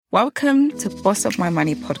Welcome to Boss of My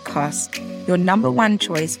Money podcast, your number one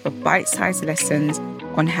choice for bite-sized lessons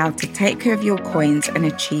on how to take care of your coins and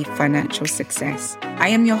achieve financial success. I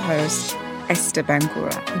am your host, Esther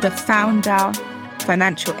Bangura, the founder,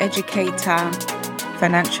 financial educator,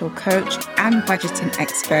 financial coach, and budgeting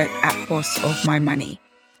expert at Boss of My Money.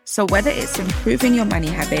 So whether it's improving your money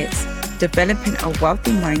habits, developing a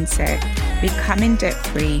wealthy mindset, becoming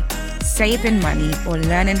debt-free, saving money, or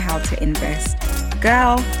learning how to invest,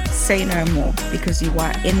 girl, say no more, because you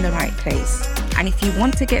are in the right place. And if you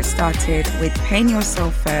want to get started with paying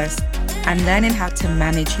yourself first and learning how to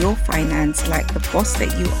manage your finance like the boss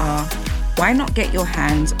that you are, why not get your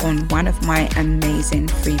hands on one of my amazing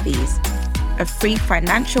freebies? A free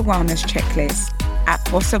financial wellness checklist at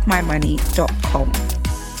bossofmymoney.com.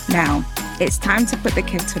 Now, it's time to put the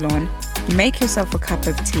kettle on, make yourself a cup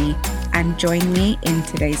of tea, and join me in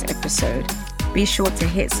today's episode. Be sure to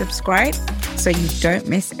hit subscribe so you don't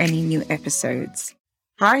miss any new episodes.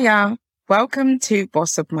 Hi, y'all. Welcome to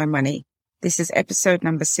Boss of My Money. This is episode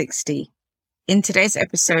number 60. In today's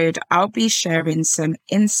episode, I'll be sharing some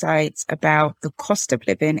insights about the cost of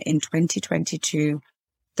living in 2022,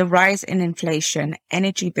 the rise in inflation,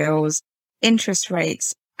 energy bills, interest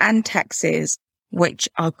rates, and taxes, which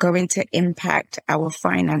are going to impact our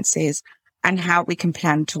finances and how we can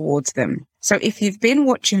plan towards them. So if you've been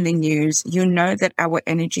watching the news, you know that our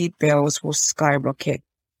energy bills will skyrocket.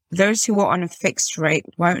 Those who are on a fixed rate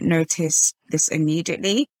won't notice this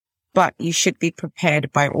immediately, but you should be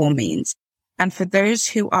prepared by all means. And for those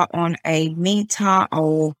who are on a meter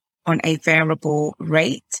or on a variable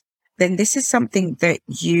rate, then this is something that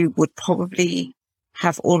you would probably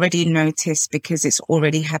have already noticed because it's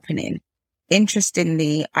already happening.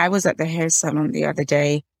 Interestingly, I was at the hair salon the other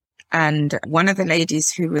day, and one of the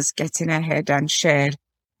ladies who was getting her hair done shared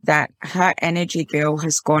that her energy bill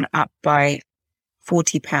has gone up by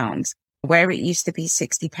 £40. Where it used to be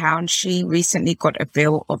 £60, she recently got a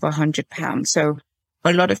bill of £100. So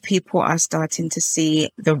a lot of people are starting to see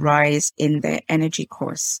the rise in their energy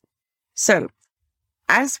costs. So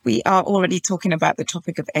as we are already talking about the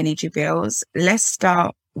topic of energy bills, let's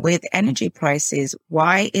start with energy prices.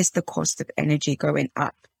 Why is the cost of energy going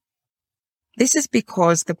up? This is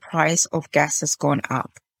because the price of gas has gone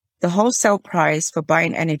up. The wholesale price for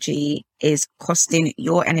buying energy is costing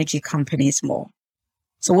your energy companies more.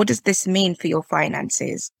 So what does this mean for your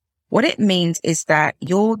finances? What it means is that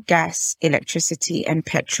your gas, electricity, and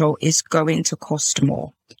petrol is going to cost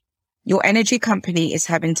more. Your energy company is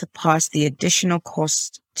having to pass the additional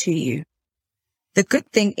cost to you. The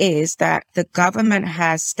good thing is that the government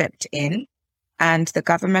has stepped in, and the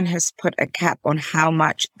government has put a cap on how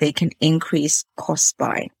much they can increase costs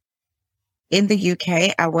by. In the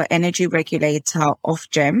UK, our energy regulator,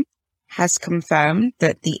 Ofgem, has confirmed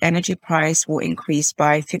that the energy price will increase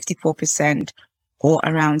by 54%, or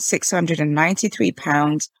around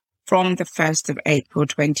 £693 from the 1st of April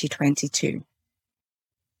 2022.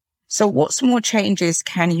 So what small changes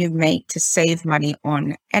can you make to save money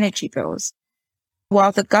on energy bills?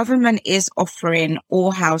 While the government is offering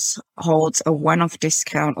all households a one-off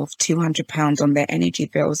discount of £200 on their energy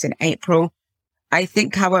bills in April, I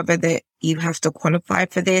think, however, that you have to qualify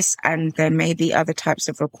for this, and there may be other types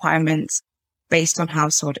of requirements based on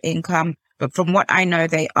household income. But from what I know,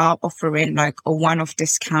 they are offering like a one-off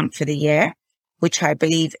discount for the year, which I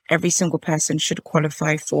believe every single person should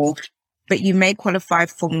qualify for. But you may qualify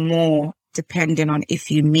for more depending on if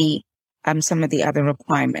you meet some of the other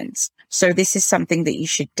requirements. So this is something that you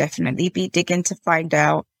should definitely be digging to find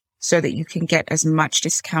out so that you can get as much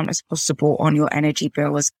discount as possible on your energy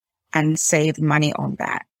bills and save money on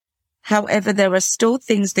that. However, there are still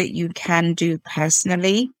things that you can do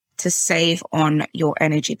personally to save on your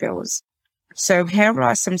energy bills. So here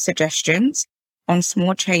are some suggestions on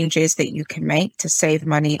small changes that you can make to save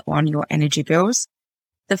money on your energy bills.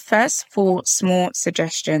 The first 4 small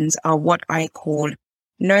suggestions are what I call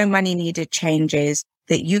no money needed changes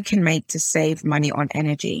that you can make to save money on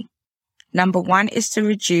energy. Number 1 is to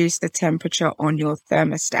reduce the temperature on your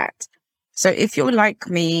thermostat. So if you're like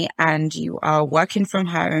me and you are working from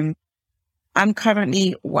home, I'm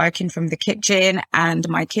currently working from the kitchen and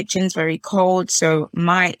my kitchen's very cold. So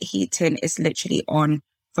my heating is literally on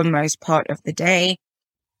for most part of the day.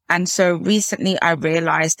 And so recently I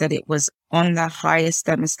realized that it was on the highest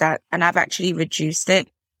thermostat, and I've actually reduced it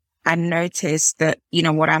and noticed that,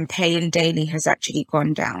 what I'm paying daily has actually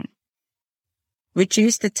gone down.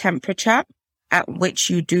 Reduce the temperature at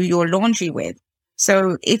which you do your laundry with.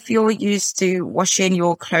 So if you're used to washing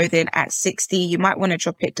your clothing at 60, you might want to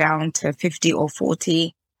drop it down to 50 or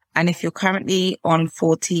 40. And if you're currently on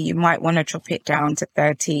 40, you might want to drop it down to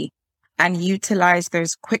 30. and utilize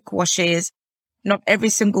those quick washes. Not every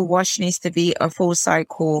single wash needs to be a full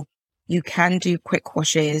cycle. You can do quick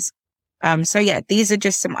washes. So yeah, these are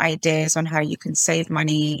just some ideas on how you can save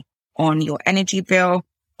money on your energy bill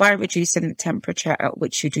by reducing the temperature at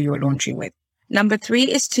which you do your laundry with. Number 3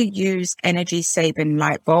 is to use energy saving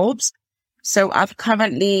light bulbs. So I've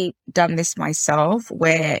currently done this myself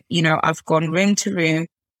where, I've gone room to room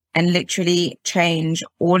and literally change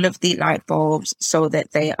all of the light bulbs so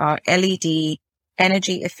that they are LED,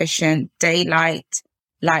 energy efficient, daylight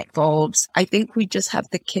light bulbs. I think we just have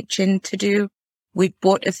the kitchen to do. We've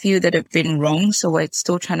bought a few that have been wrong, so we're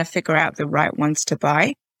still trying to figure out the right ones to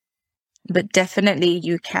buy. But definitely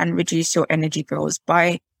you can reduce your energy bills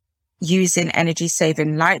by using energy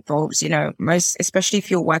saving light bulbs. Especially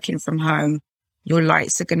if you're working from home, your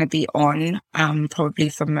lights are going to be on probably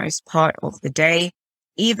for most part of the day.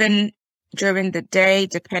 Even during the day,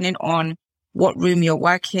 depending on what room you're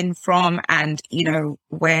working from and,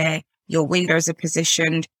 where your windows are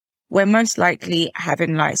positioned, we're most likely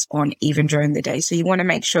having lights on even during the day. So you want to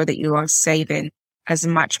make sure that you are saving as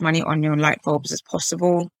much money on your light bulbs as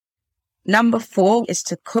possible. Number 4 is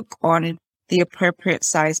to cook on the appropriate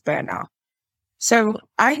size burner. So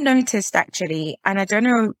I noticed actually, and I don't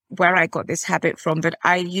know where I got this habit from, but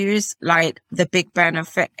I use like the big burner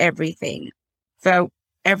for everything. For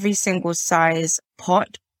every single size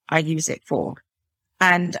pot, I use it for.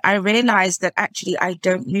 And I realized that actually I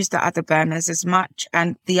don't use the other burners as much.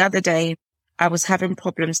 And the other day I was having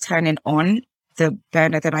problems turning on the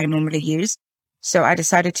burner that I normally use. So I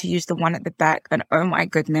decided to use the one at the back, and oh my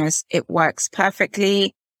goodness, it works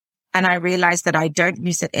perfectly. And I realized that I don't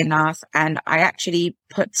use it enough. And I actually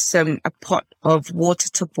put a pot of water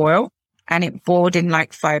to boil, and it boiled in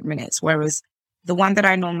like 5 minutes. Whereas the one that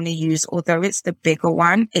I normally use, although it's the bigger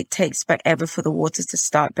one, it takes forever for the water to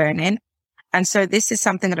start burning. And so this is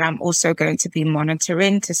something that I'm also going to be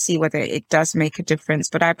monitoring to see whether it does make a difference.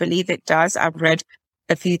 But I believe it does. I've read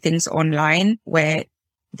a few things online where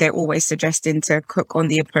they're always suggesting to cook on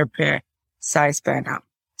the appropriate size burner.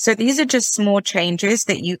 So these are just small changes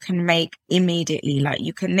that you can make immediately. Like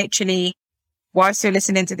you can literally, whilst you're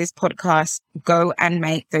listening to this podcast, go and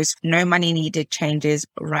make those no money needed changes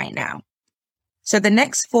right now. So the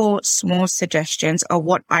next 4 small suggestions are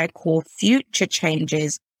what I call future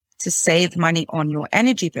changes to save money on your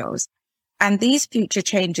energy bills. And these future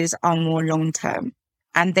changes are more long-term,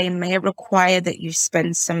 and they may require that you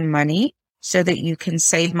spend some money so that you can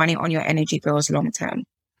save money on your energy bills long-term.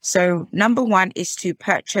 So number 1 is to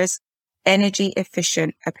purchase energy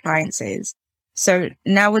efficient appliances. So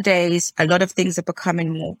nowadays, a lot of things are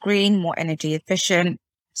becoming more green, more energy efficient.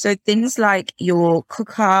 So things like your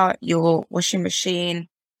cooker, your washing machine,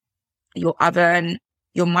 your oven,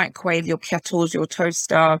 your microwave, your kettles, your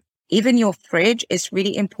toaster, even your fridge. It's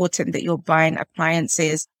really important that you're buying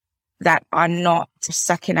appliances that are not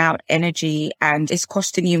sucking out energy and is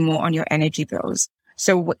costing you more on your energy bills.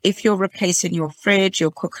 So if you're replacing your fridge, your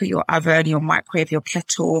cooker, your oven, your microwave, your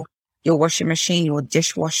kettle, your washing machine, your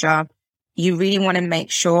dishwasher, you really want to make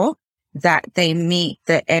sure that they meet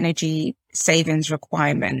the energy savings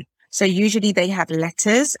requirement. So usually they have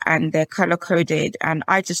letters and they're color coded, and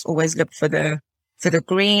I just always look for the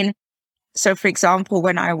green. So for example,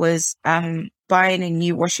 when I was buying a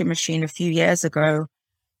new washing machine a few years ago,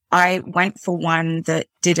 I went for one that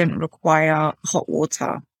didn't require hot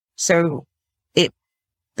water. So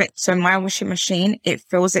my washing machine, it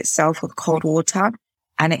fills itself with cold water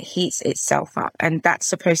and it heats itself up. And that's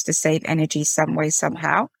supposed to save energy some way,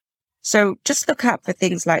 somehow. So just look out for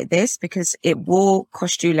things like this because it will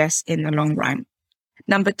cost you less in the long run.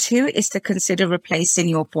 Number 2 is to consider replacing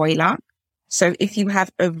your boiler. So if you have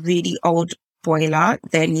a really old boiler,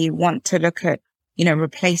 then you want to look at,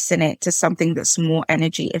 replacing it to something that's more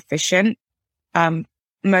energy efficient.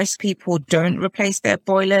 Most people don't replace their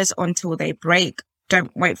boilers until they break.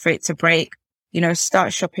 Don't wait for it to break,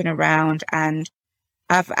 start shopping around. And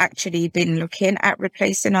I've actually been looking at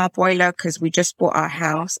replacing our boiler because we just bought our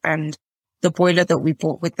house, and the boiler that we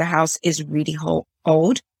bought with the house is really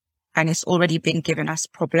old and it's already been giving us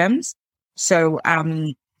problems. So,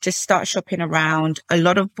 just start shopping around. A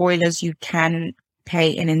lot of boilers you can pay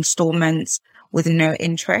in installments with no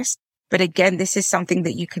interest. But again, this is something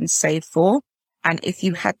that you can save for. And if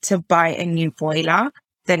you had to buy a new boiler,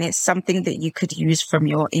 then it's something that you could use from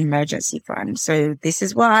your emergency fund. So this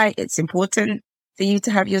is why it's important for you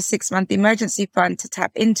to have your 6-month emergency fund to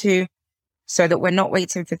tap into so that we're not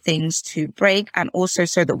waiting for things to break, and also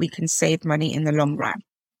so that we can save money in the long run.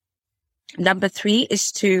 Number 3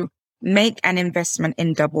 is to make an investment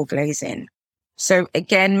in double glazing. So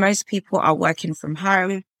again, most people are working from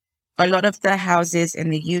home. A lot of the houses in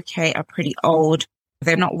the UK are pretty old.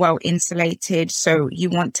 They're not well insulated. So you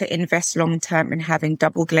want to invest long term in having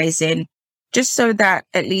double glazing, just so that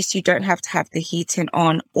at least you don't have to have the heating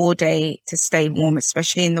on all day to stay warm,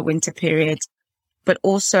 especially in the winter period. But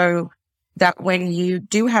also that when you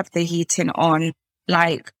do have the heating on,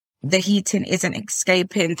 like the heating isn't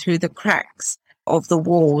escaping through the cracks of the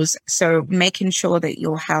walls. So making sure that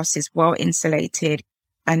your house is well insulated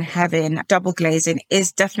and having double glazing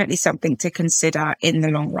is definitely something to consider in the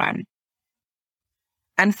long run.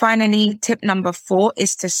 And finally, tip number 4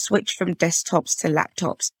 is to switch from desktops to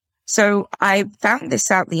laptops. So I found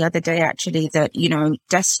this out the other day, actually, that,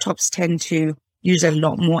 desktops tend to use a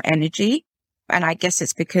lot more energy. And I guess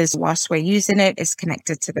it's because whilst we're using it, it's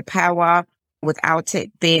connected to the power. Without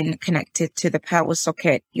it being connected to the power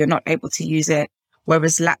socket, you're not able to use it.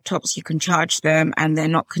 Whereas laptops, you can charge them and they're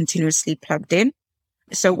not continuously plugged in.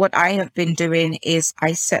 So what I have been doing is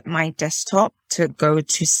I set my desktop to go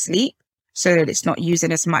to sleep so that it's not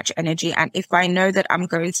using as much energy. And if I know that I'm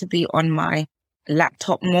going to be on my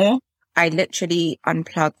laptop more, I literally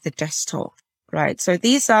unplug the desktop, right? So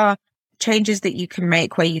these are changes that you can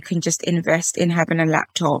make where you can just invest in having a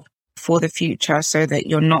laptop for the future so that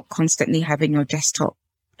you're not constantly having your desktop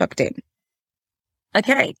plugged in.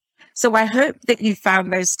 Okay, so I hope that you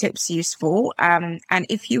found those tips useful. And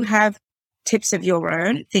if you have tips of your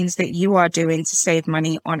own, things that you are doing to save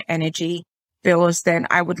money on energy bills, then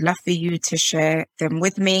I would love for you to share them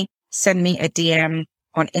with me. Send me a DM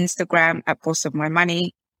on Instagram at Boss of My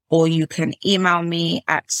Money, or you can email me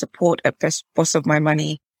at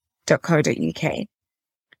support@bossofmymoney.co.uk.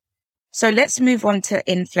 So let's move on to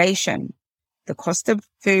inflation, the cost of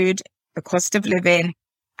food, the cost of living,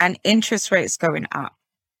 and interest rates going up.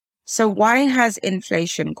 So why has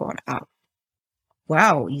inflation gone up?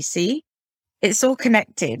 Well, you see, it's all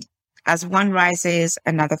connected. As one rises,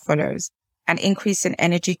 another follows. An increase in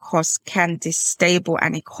energy costs can destabilize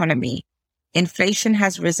an economy. Inflation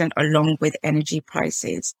has risen along with energy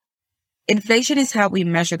prices. Inflation is how we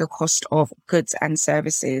measure the cost of goods and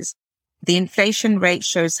services. The inflation rate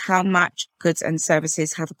shows how much goods and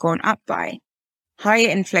services have gone up by. Higher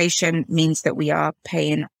inflation means that we are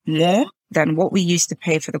paying more than what we used to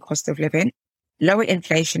pay for the cost of living. Lower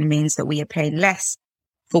inflation means that we are paying less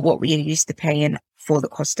for what we are used to paying for the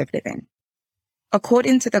cost of living.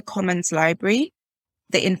 According to the Commons Library,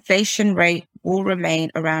 the inflation rate will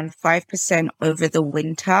remain around 5% over the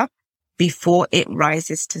winter before it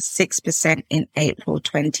rises to 6% in April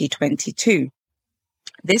 2022.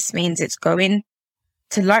 This means it's going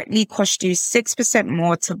to likely cost you 6%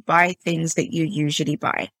 more to buy things that you usually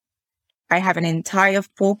buy. I have an entire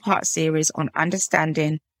 4-part series on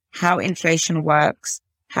understanding how inflation works,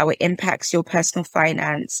 how it impacts your personal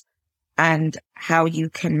finance, and how you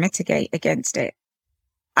can mitigate against it.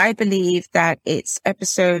 I believe that it's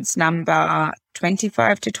episodes number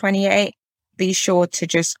 25 to 28. Be sure to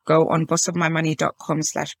just go on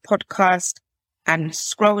bossofmymoney.com/podcast and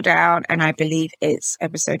scroll down, and I believe it's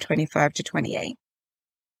episode 25 to 28.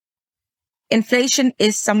 Inflation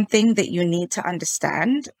is something that you need to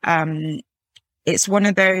understand. It's one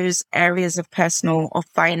of those areas of personal or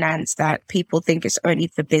finance that people think is only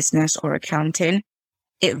for business or accounting.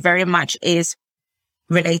 It very much is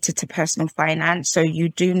related to personal finance. So you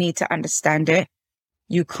do need to understand it.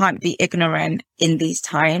 You can't be ignorant in these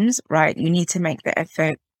times, right? You need to make the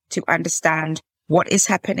effort to understand what is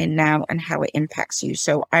happening now and how it impacts you.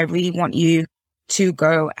 So I really want you to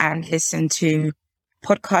go and listen to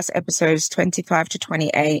podcast episodes 25 to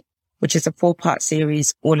 28, which is a 4-part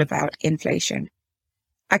series all about inflation.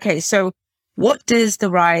 Okay, so what does the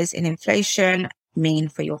rise in inflation mean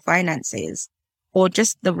for your finances, or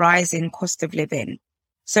just the rise in cost of living?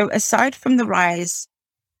 So aside from the rise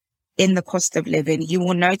in the cost of living, you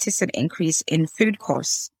will notice an increase in food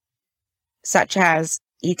costs, such as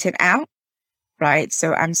eating out, right?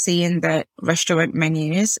 So I'm seeing that restaurant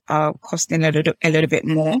menus are costing a little bit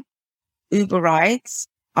more. Uber rides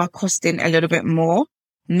are costing a little bit more.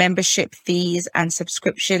 Membership fees and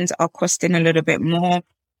subscriptions are costing a little bit more.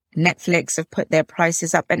 Netflix have put their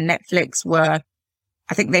prices up, and Netflix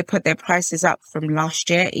I think they put their prices up from last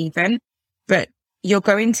year even, but you're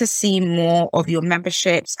going to see more of your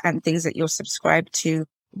memberships and things that you're subscribed to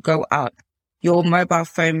go up. Your mobile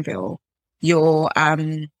phone bill, your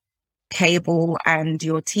cable and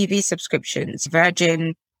your TV subscriptions.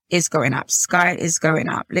 Virgin is going up. Sky is going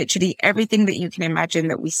up. Literally everything that you can imagine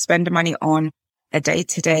that we spend money on a day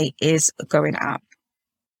to day is going up.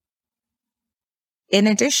 In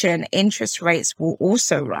addition, interest rates will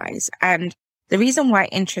also rise. And the reason why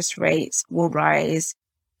interest rates will rise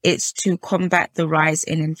is to combat the rise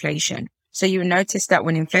in inflation. So you notice that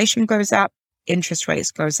when inflation goes up, interest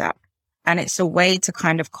rates goes up. And it's a way to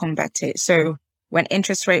kind of combat it. So when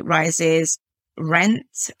interest rate rises,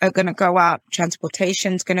 rents are going to go up,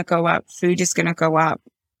 transportation's going to go up, food is going to go up,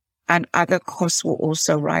 and other costs will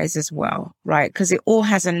also rise as well, right? Because it all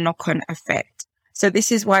has a knock-on effect. So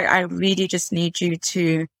this is why I really just need you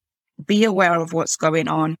to be aware of what's going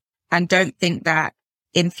on and don't think that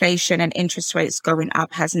inflation and interest rates going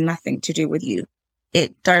up has nothing to do with you.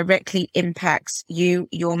 It directly impacts you,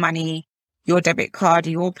 your money, your debit card,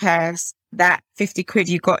 your purse, that 50 quid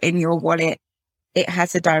you got in your wallet. It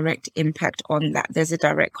has a direct impact on that. There's a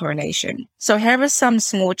direct correlation. So here are some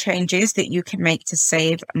small changes that you can make to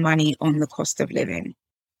save money on the cost of living.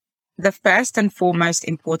 The first and foremost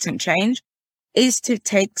important change is to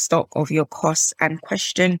take stock of your costs and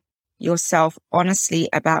question yourself honestly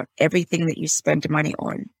about everything that you spend money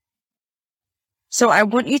on. So I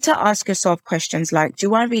want you to ask yourself questions like,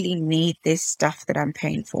 do I really need this stuff that I'm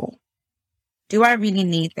paying for? Do I really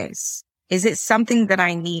need this? Is it something that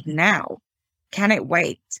I need now? Can it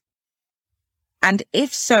wait? And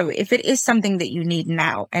if so, if it is something that you need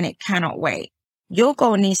now and it cannot wait, your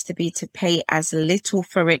goal needs to be to pay as little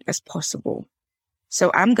for it as possible. So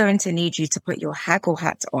I'm going to need you to put your haggle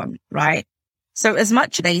hat on, right? So as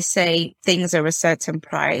much as they say things are a certain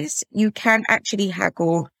price, you can actually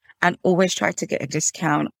haggle and always try to get a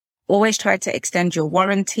discount, always try to extend your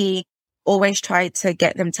warranty, always try to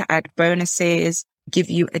get them to add bonuses, give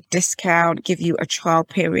you a discount, give you a trial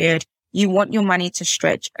period. You want your money to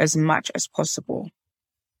stretch as much as possible.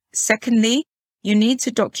 Secondly, you need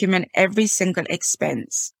to document every single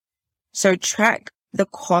expense. So track the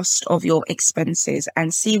cost of your expenses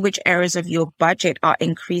and see which areas of your budget are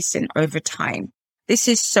increasing over time. This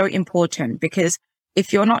is so important because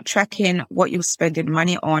if you're not tracking what you're spending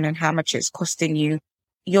money on and how much it's costing you,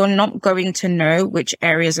 you're not going to know which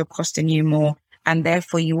areas are costing you more, and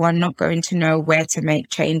therefore you are not going to know where to make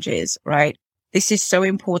changes, right? This is so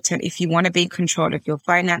important if you want to be in control of your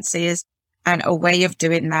finances, and a way of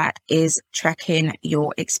doing that is tracking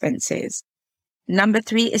your expenses. Number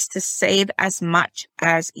 3 is to save as much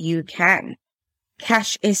as you can.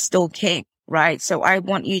 Cash is still king, right? So I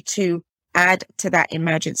want you to add to that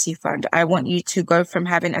emergency fund. I want you to go from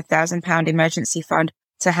having £1,000 emergency fund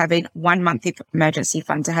to having 1 month emergency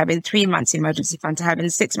fund, to having 3 months emergency fund, to having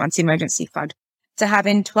 6 months emergency fund, to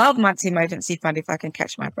having 12 months emergency fund if I can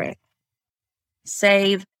catch my breath.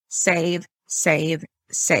 Save, save, save,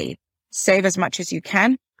 save. Save as much as you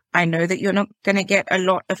can. I know that you're not going to get a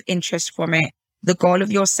lot of interest from it. The goal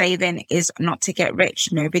of your saving is not to get rich.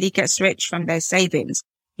 Nobody gets rich from their savings.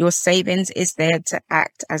 Your savings is there to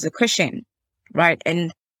act as a cushion, right?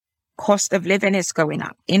 And cost of living is going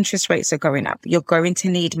up. Interest rates are going up. You're going to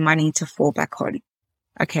need money to fall back on.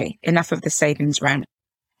 Okay, enough of the savings rant.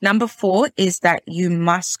 Number 4 is that you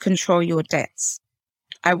must control your debts.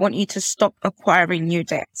 I want you to stop acquiring new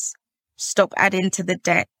debts. Stop adding to the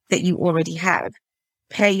debt that you already have.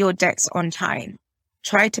 Pay your debts on time.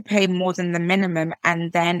 Try to pay more than the minimum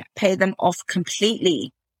and then pay them off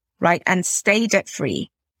completely, right? And stay debt free.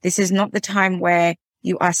 This is not the time where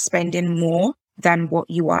you are spending more than what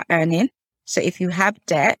you are earning. So if you have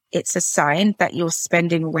debt, it's a sign that you're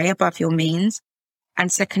spending way above your means.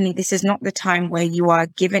 And secondly, this is not the time where you are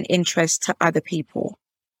giving interest to other people.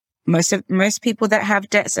 Most people that have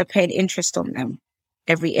debts are paying interest on them.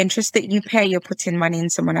 Every interest that you pay, you're putting money in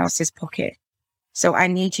someone else's pocket. So I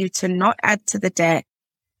need you to not add to the debt,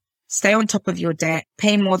 stay on top of your debt,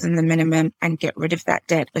 pay more than the minimum, and get rid of that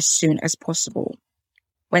debt as soon as possible.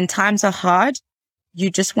 When times are hard, you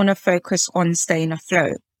just want to focus on staying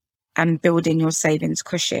afloat and building your savings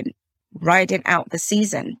cushion, riding out the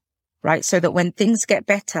season, right? So that when things get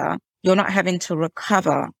better, you're not having to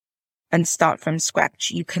recover and start from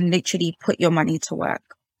scratch. You can literally put your money to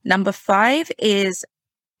work. Number 5 is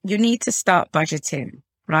you need to start budgeting,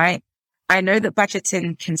 right? I know that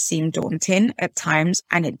budgeting can seem daunting at times,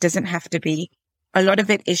 and it doesn't have to be. A lot of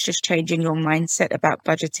it is just changing your mindset about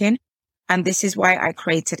budgeting. And this is why I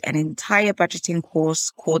created an entire budgeting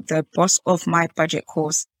course called the Boss of My Budget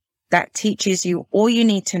course that teaches you all you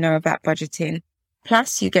need to know about budgeting.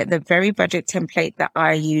 Plus, you get the very budget template that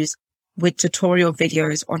I use with tutorial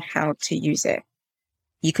videos on how to use it.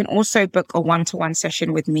 You can also book a one-to-one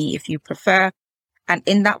session with me if you prefer. And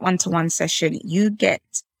in that one-to-one session, you get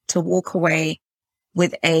to walk away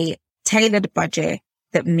with a tailored budget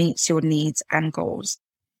that meets your needs and goals.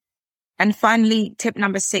 And finally, tip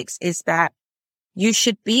number 6 is that you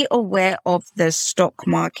should be aware of the stock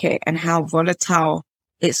market and how volatile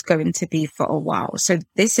it's going to be for a while. So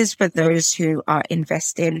this is for those who are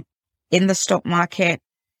investing in the stock market.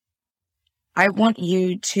 I want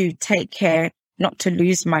you to take care not to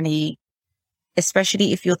lose money,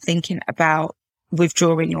 especially if you're thinking about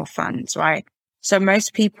withdrawing your funds, right? So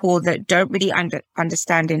most people that don't really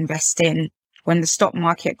understand investing, when the stock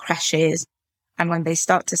market crashes and when they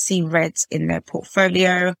start to see reds in their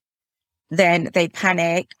portfolio, then they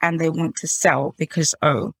panic and they want to sell because,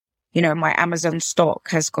 my Amazon stock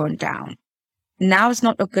has gone down. Now is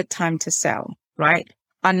not a good time to sell, right?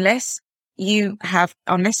 Unless you have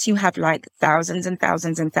like thousands and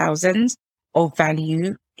thousands and thousands of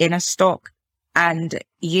value in a stock, and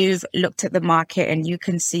you've looked at the market and you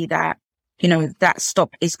can see that, that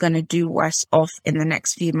stock is going to do worse off in the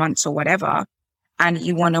next few months or whatever, and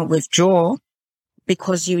you want to withdraw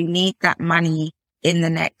because you need that money in the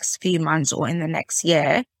next few months or in the next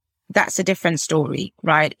year, that's a different story,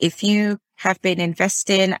 right? If you have been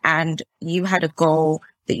investing and you had a goal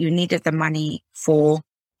that you needed the money for,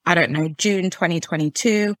 June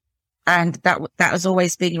 2022, and that has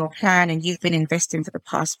always been your plan, and you've been investing for the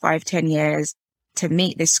past 5-10 years to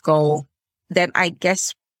meet this goal, then I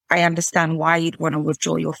guess I understand why you'd want to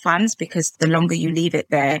withdraw your funds, because the longer you leave it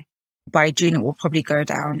there, by June, it will probably go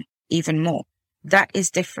down even more. That is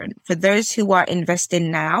different. For those who are investing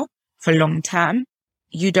now for long term,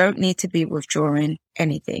 you don't need to be withdrawing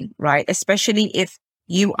anything, right? Especially if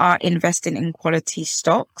you are investing in quality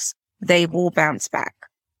stocks, they will bounce back.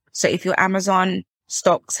 So if your Amazon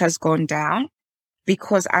stocks has gone down,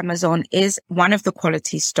 because Amazon is one of the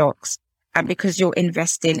quality stocks, and because you're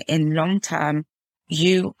investing in long term,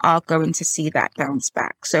 you are going to see that bounce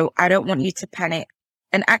back. So I don't want you to panic.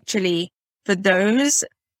 And actually, for those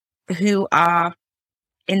who are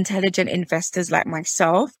intelligent investors like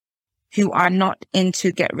myself, who are not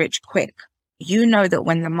into get rich quick, you know that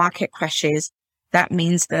when the market crashes, that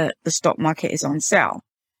means that the stock market is on sale,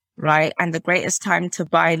 right? And the greatest time to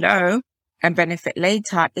buy low and benefit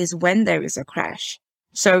later is when there is a crash.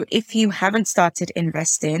 So if you haven't started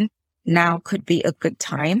investing, now could be a good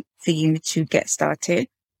time for you to get started.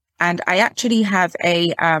 And I actually have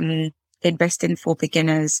a Investing for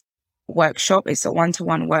Beginners workshop. It's a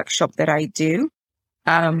 1-to-1 workshop that I do.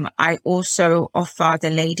 I also offer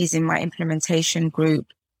the ladies in my implementation group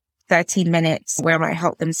 30 minutes where I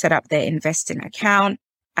help them set up their investing account,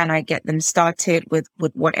 and I get them started with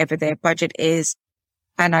whatever their budget is.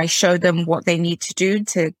 And I show them what they need to do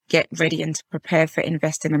to get ready and to prepare for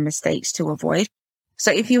investing and mistakes to avoid.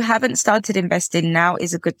 So if you haven't started investing, now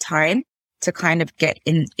is a good time to kind of get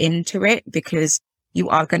into it, because you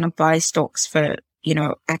are going to buy stocks for,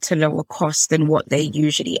 at a lower cost than what they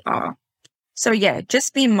usually are. So yeah,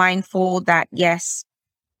 just be mindful that yes,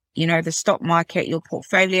 the stock market, your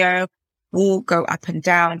portfolio will go up and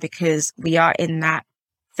down because we are in that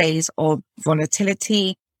phase of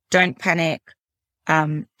volatility. Don't panic.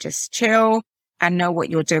 Just chill and know what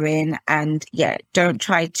you're doing. And yeah, don't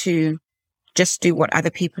try to just do what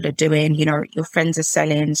other people are doing. Your friends are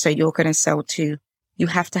selling, so you're going to sell too. You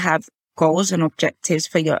have to have goals and objectives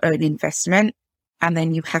for your own investment, and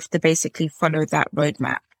then you have to basically follow that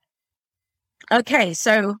roadmap. Okay,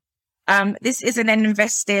 so this is an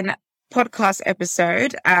investing podcast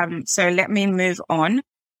episode. So let me move on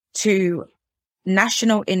to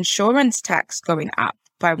national insurance tax going up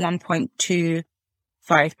by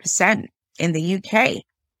 1.25% in the UK.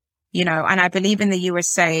 And I believe in the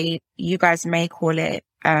USA, you guys may call it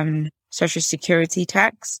Social Security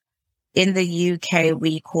tax. In the UK,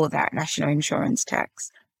 we call that national insurance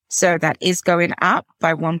tax. So that is going up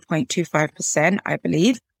by 1.25%, I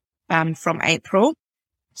believe, from April.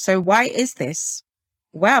 So why is this?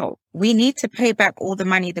 Well, we need to pay back all the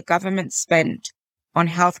money the government spent on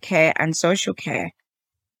healthcare and social care,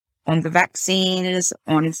 on the vaccines,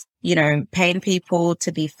 on, paying people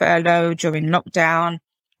to be furloughed during lockdown,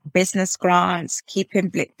 business grants,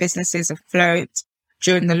 keeping businesses afloat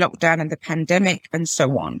during the lockdown and the pandemic, and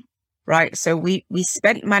so on, right? So we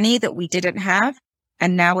spent money that we didn't have,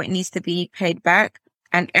 and now it needs to be paid back,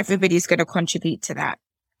 and everybody's going to contribute to that.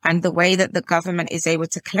 And the way that the government is able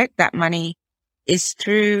to collect that money is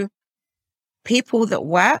through people that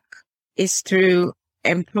work, is through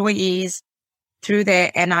employees, through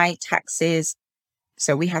their NI taxes.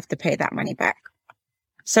 So we have to pay that money back.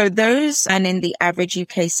 So those earning the average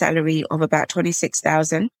UK salary of about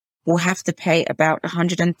 26,000 will have to pay about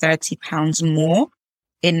 £130 more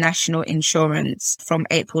in national insurance from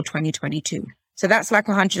April 2022. So that's like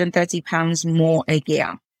 £130 more a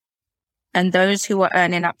year. And those who are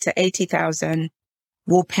earning up to 80,000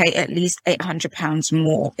 will pay at least £800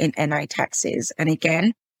 more in NI taxes. And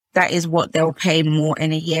again, that is what they'll pay more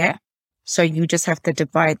in a year. So you just have to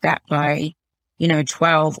divide that by,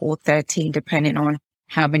 12 or 13, depending on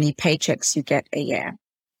how many paychecks you get a year.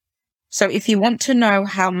 So if you want to know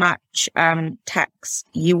how much tax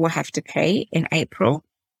you will have to pay in April,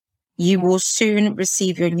 you will soon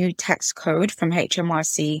receive your new tax code from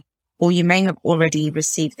HMRC, or you may have already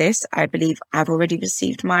received this. I believe I've already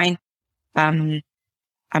received mine. I'm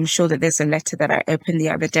sure that there's a letter that I opened the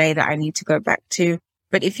other day that I need to go back to.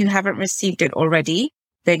 But if you haven't received it already,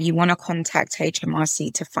 then you want to contact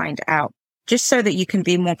HMRC to find out, just so that you can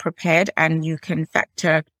be more prepared and you can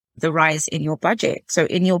factor the rise in your budget. So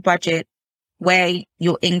in your budget, where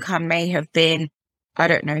your income may have been, I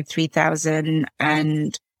don't know,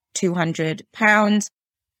 £3,200,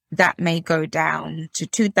 that may go down to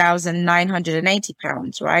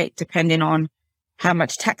 £2,980, right? Depending on how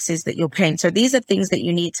much taxes that you're paying. So these are things that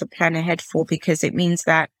you need to plan ahead for, because it means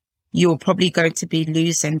that you're probably going to be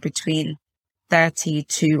losing between £30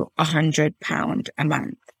 to £100 a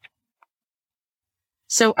month.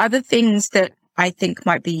 So other things that I think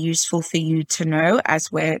might be useful for you to know, as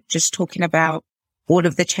we're just talking about all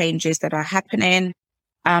of the changes that are happening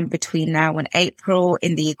between now and April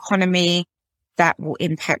in the economy that will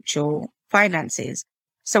impact your finances.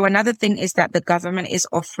 So another thing is that the government is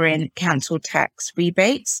offering council tax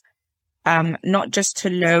rebates, not just to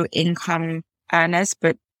low income earners,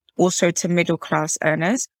 but also to middle class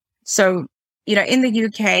earners. So, in the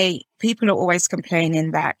UK, people are always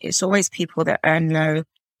complaining that it's always people that earn low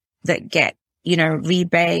that get,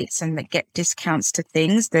 rebates and that get discounts to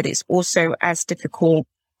things, that it's also as difficult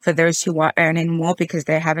for those who are earning more because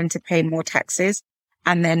they're having to pay more taxes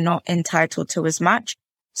and they're not entitled to as much.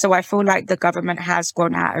 So I feel like the government has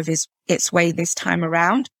gone out of its way this time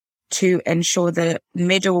around to ensure that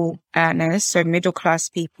middle earners, so middle class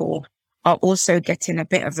people, are also getting a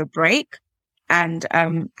bit of a break and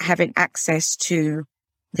having access to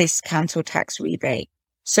this council tax rebate.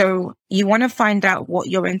 So you want to find out what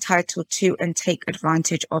you're entitled to and take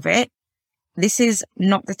advantage of it. This is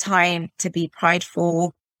not the time to be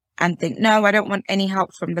prideful and think, no, I don't want any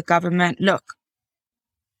help from the government. Look,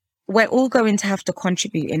 we're all going to have to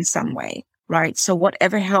contribute in some way, right? So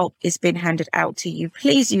whatever help is being handed out to you,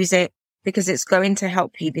 please use it, because it's going to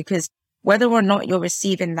help you, because whether or not you're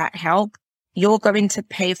receiving that help, you're going to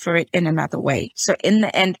pay for it in another way. So in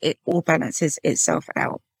the end, it all balances itself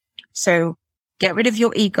out. So get rid of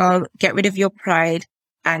your ego, get rid of your pride,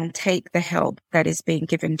 and take the help that is being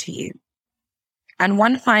given to you. And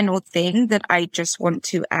one final thing that I just want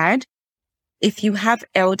to add, if you have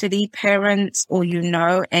elderly parents or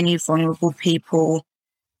any vulnerable people,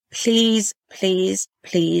 please, please,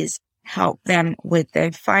 please help them with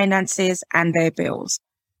their finances and their bills.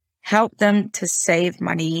 Help them to save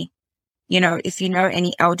money. If you know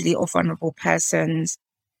any elderly or vulnerable persons,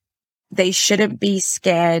 they shouldn't be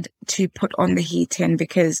scared to put on the heating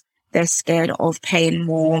because they're scared of paying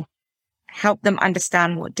more. Help them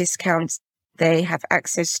understand what discounts they have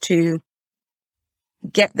access to.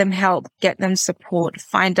 Get them help, get them support,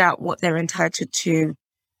 find out what they're entitled to,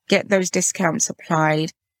 get those discounts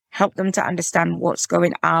applied, help them to understand what's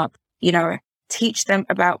going up, teach them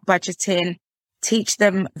about budgeting, teach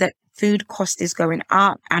them that food cost is going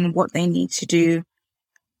up and what they need to do.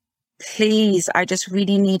 Please, I just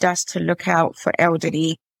really need us to look out for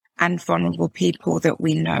elderly and vulnerable people that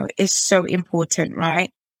we know. It's so important,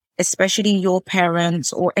 right? Especially your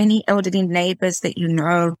parents or any elderly neighbors that you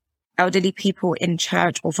know, elderly people in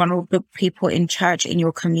church or vulnerable people in church in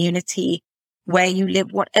your community where you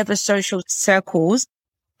live, whatever social circles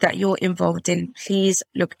that you're involved in, please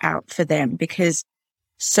look out for them, because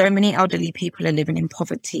so many elderly people are living in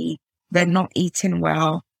poverty. They're not eating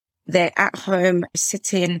well. They're at home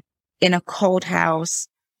sitting in a cold house.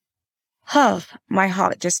 My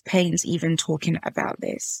heart just pains even talking about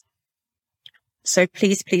this. So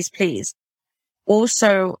please, please, please.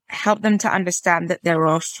 Also help them to understand that there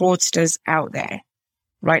are fraudsters out there,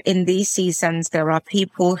 right? In these seasons, there are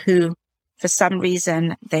people who, for some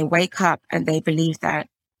reason, they wake up and they believe that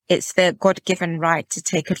it's their God-given right to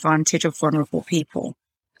take advantage of vulnerable people.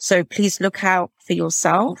 So please look out for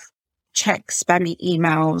yourself, check spammy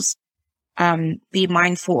emails, be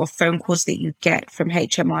mindful of phone calls that you get from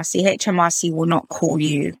HMRC. HMRC will not call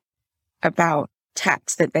you about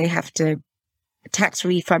tax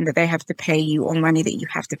refund that they have to pay you or money that you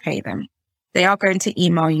have to pay them. They are going to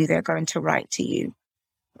email you. They're going to write to you,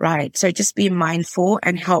 right? So just be mindful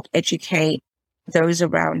and help educate those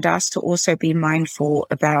around us to also be mindful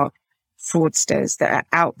about fraudsters that are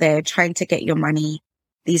out there trying to get your money.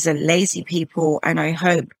 These are lazy people, and I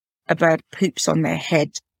hope a bird poops on their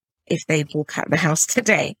head if they walk out the house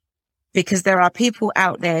today, because there are people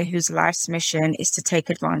out there whose life's mission is to take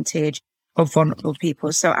advantage of vulnerable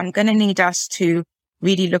people. So I'm going to need us to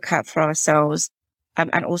really look out for ourselves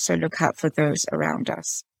and also look out for those around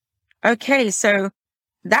us. Okay, so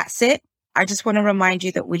that's it. I just want to remind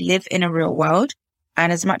you that we live in a real world.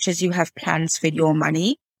 And as much as you have plans for your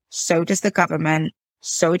money, so does the government,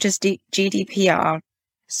 so does GDPR,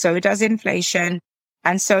 so does inflation,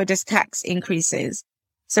 and so does tax increases.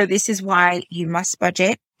 So this is why you must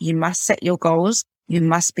budget, you must set your goals, you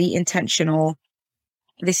must be intentional.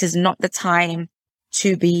 This is not the time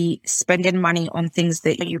to be spending money on things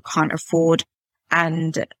that you can't afford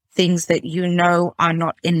and things that you know are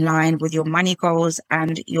not in line with your money goals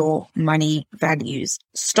and your money values.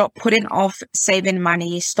 Stop putting off saving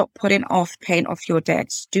money. Stop putting off paying off your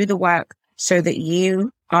debts. Do the work so that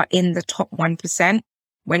you are in the top 1%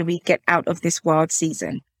 when we get out of this wild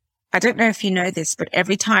season. I don't know if you know this, but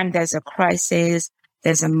every time there's a crisis,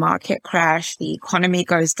 there's a market crash, the economy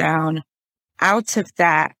goes down, out of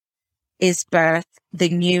that is birthed the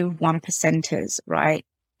new 1%ers, right?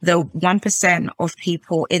 The 1% of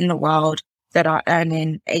people in the world that are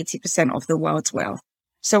earning 80% of the world's wealth.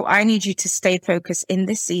 So I need you to stay focused in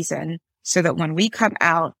this season so that when we come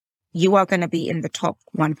out, you are going to be in the top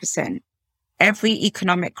 1%. Every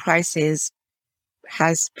economic crisis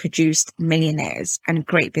has produced millionaires and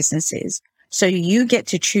great businesses. So you get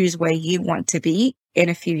to choose where you want to be in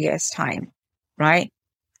a few years' time, right?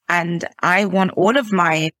 And I want all of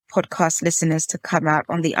my podcast listeners to come out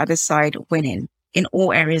on the other side winning in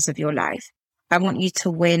all areas of your life. I want you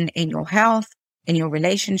to win in your health, in your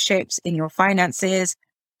relationships, in your finances,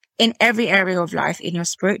 in every area of life, in your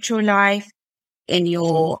spiritual life, in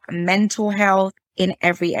your mental health, in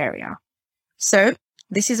every area. So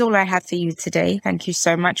this is all I have for you today. Thank you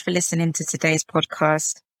so much for listening to today's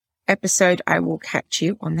podcast episode. I will catch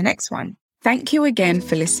you on the next one. Thank you again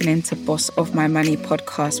for listening to Boss of My Money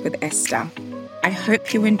podcast with Esther. I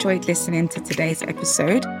hope you enjoyed listening to today's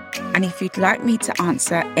episode. And if you'd like me to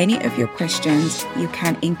answer any of your questions, you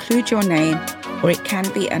can include your name or it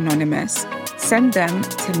can be anonymous. Send them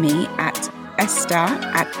to me at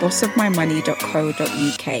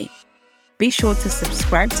esther@bossofmymoney.co.uk. Be sure to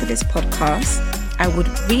subscribe to this podcast. I would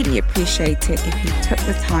really appreciate it if you took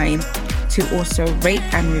the time to also rate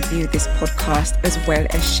and review this podcast as well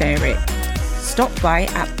as share it. Stop by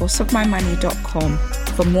at bossofmymoney.com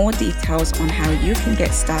for more details on how you can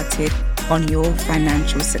get started on your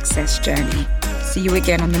financial success journey. See you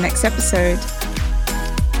again on the next episode.